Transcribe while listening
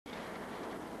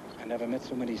I never met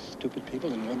so many stupid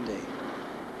people in one day.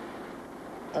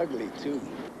 Ugly, too.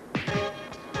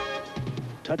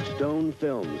 Touchstone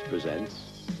Films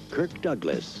presents Kirk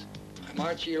Douglas. I'm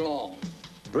Archie Long.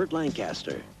 Burt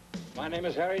Lancaster. My name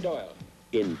is Harry Doyle.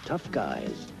 In Tough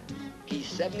Guys. He's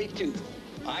 72.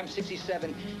 I'm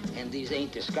 67, and these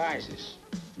ain't disguises.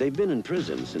 They've been in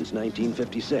prison since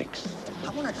 1956. I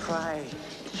want to try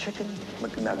chicken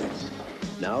McNuggets.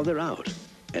 Now they're out,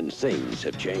 and things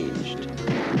have changed.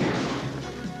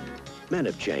 Men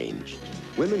have changed.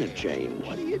 Women have changed.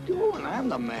 What are you doing? I'm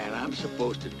the man. I'm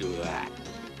supposed to do that.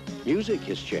 Music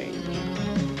has changed.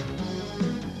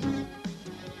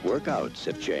 Workouts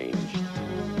have changed.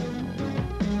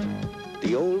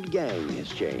 The old gang has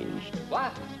changed.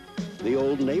 What? The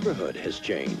old neighborhood has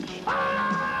changed.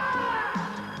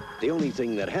 The only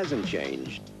thing that hasn't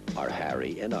changed are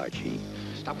Harry and Archie.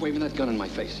 Stop waving that gun in my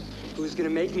face. Who's gonna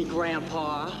make me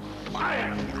Grandpa?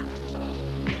 Fire!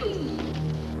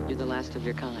 You're the last of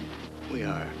your kind. We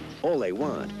are. All they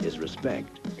want is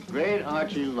respect. The great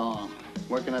Archie Long,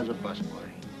 working as a busboy.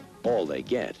 All they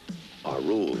get are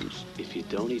rules. If you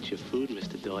don't eat your food,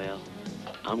 Mr. Doyle,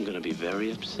 I'm gonna be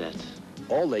very upset.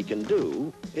 All they can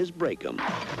do is break them.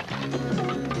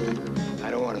 I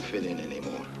don't want to fit in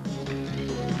anymore.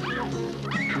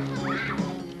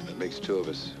 That makes two of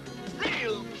us.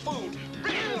 Real food!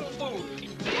 Real food!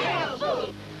 Real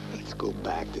food! Let's go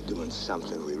back to doing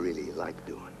something we really like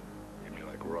doing. You mean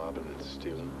like robbing and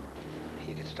stealing?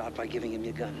 You can start by giving him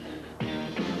your gun.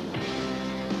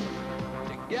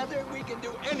 Together we can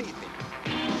do anything.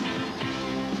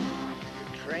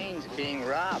 Your train's being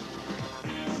robbed.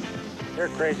 You're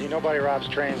crazy. Nobody robs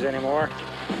trains anymore.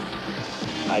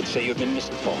 I'd say you've been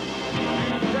misinformed.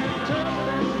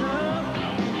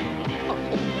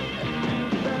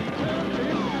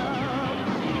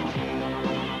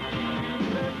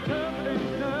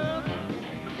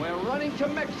 We're running to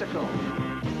Mexico.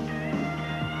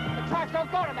 The trucks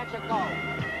don't go to Mexico.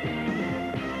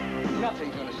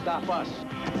 Nothing's gonna stop us.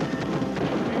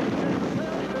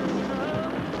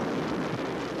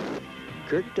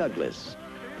 Kirk Douglas,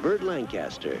 Burt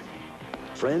Lancaster.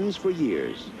 Friends for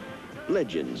years.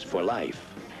 Legends for life.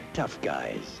 Tough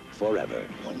guys forever.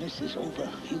 When this is over,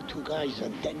 you two guys are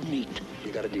dead meat.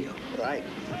 You got a deal. Right.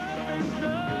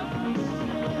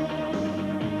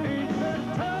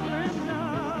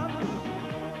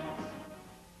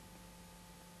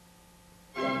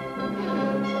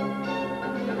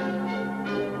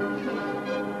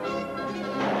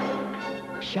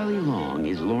 Shelley Long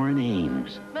is Lauren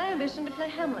Ames. My ambition to play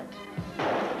Hamlet.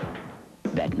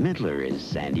 That Midler is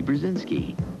Sandy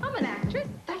Brzezinski. I'm an actress.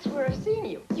 That's where I've seen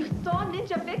you. You saw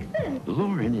Ninja Vixen.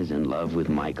 Lauren is in love with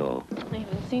Michael. I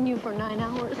haven't seen you for 9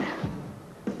 hours.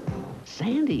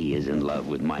 Sandy is in love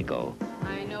with Michael.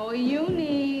 I know what you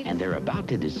need. And they're about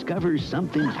to discover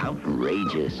something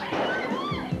outrageous.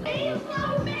 He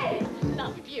loved me.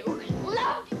 Love you.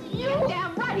 Love you. You're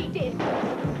damn right he did.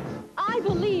 I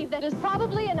believe that is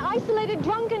probably an isolated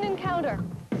drunken encounter.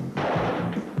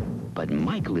 But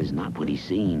Michael is not what he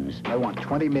seems. I want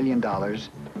 $20 million,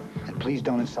 and please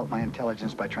don't insult my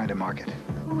intelligence by trying to market.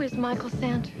 Who is Michael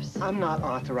Sanders? I'm not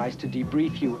authorized to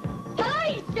debrief you.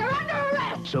 Police! You're under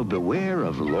arrest! So beware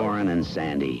of Lauren and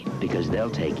Sandy, because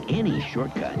they'll take any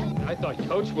shortcut. I thought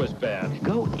Coach was bad.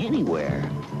 Go anywhere.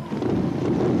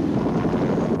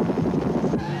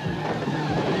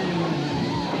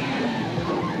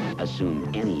 Assume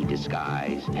any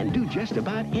disguise and do just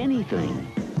about anything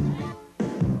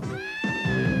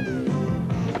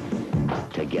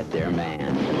to get their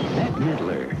man. Bette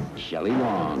Midler, Shelley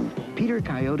Long, Peter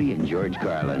Coyote, and George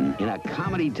Carlin in a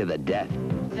comedy to the death.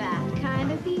 That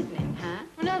kind of evening, huh?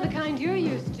 Well, not the kind you're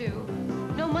used to.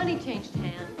 No money changed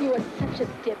hands. You are such a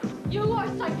dip. You are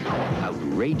psychotic.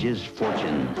 Outrageous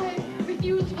fortune. I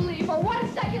refuse to believe for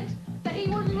 1 second that he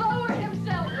would lower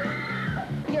himself.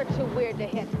 You're too weird to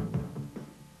hit.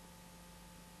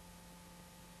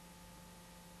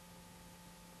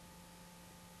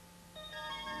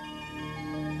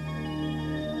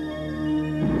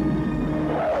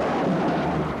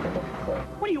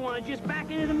 What do you want to just back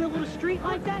into the middle of the street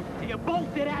like that? You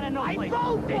bolted out of nowhere. I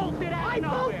bolted out of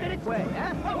nowhere. Way,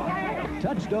 huh?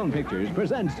 Touchstone Pictures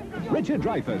presents Richard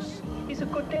Dreyfuss He's a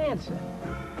good dancer.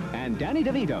 and Danny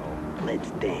DeVito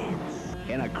Let's dance.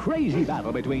 in a crazy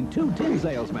battle between two tin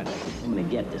salesmen. I'm gonna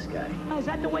get this guy. Oh, is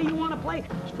that the way you want to play?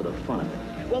 Just for the fun of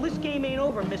it. Well, this game ain't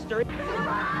over, mister.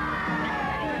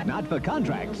 Not for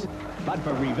contracts, but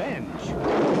for revenge.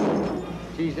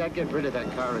 Geez, I'd get rid of that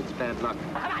car. It's bad luck.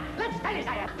 Come on, let's finish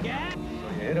it. Yeah?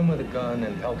 You hit him with a gun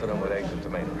and pelted him with eggs and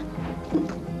tomatoes.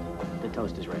 The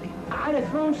toast is ready. I'd have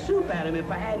thrown soup at him if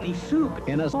I had any soup.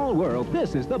 In a small world,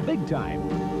 this is the big time.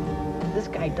 This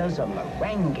guy does a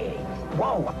merengue.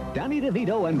 Whoa. Danny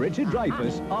DeVito and Richard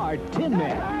Dreyfuss are Tin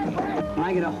Men. When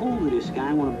I get a hold of this guy,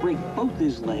 I want to break both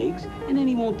his legs, and then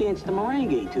he won't dance the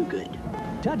merengue too good.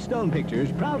 Touchstone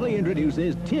Pictures proudly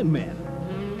introduces Tin Men.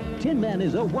 Tin Men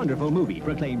is a wonderful movie,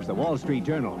 proclaims the Wall Street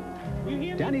Journal.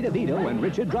 Danny DeVito and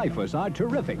Richard Dreyfuss are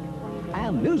terrific.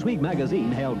 And Newsweek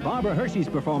magazine hailed Barbara Hershey's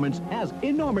performance as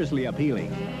enormously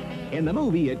appealing. In the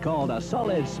movie, it called a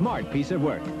solid, smart piece of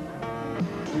work.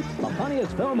 The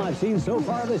funniest film I've seen so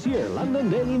far this year, London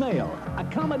Daily Mail. A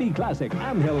comedy classic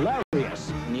and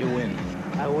hilarious. You win.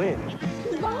 I win.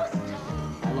 You lost?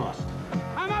 I lost.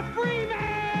 I'm a free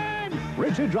man!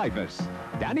 Richard Dreyfuss,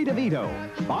 Danny DeVito,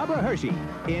 Barbara Hershey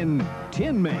in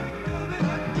Tin Men.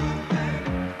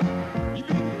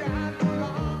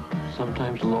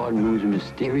 Sometimes the Lord moves in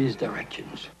mysterious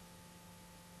directions.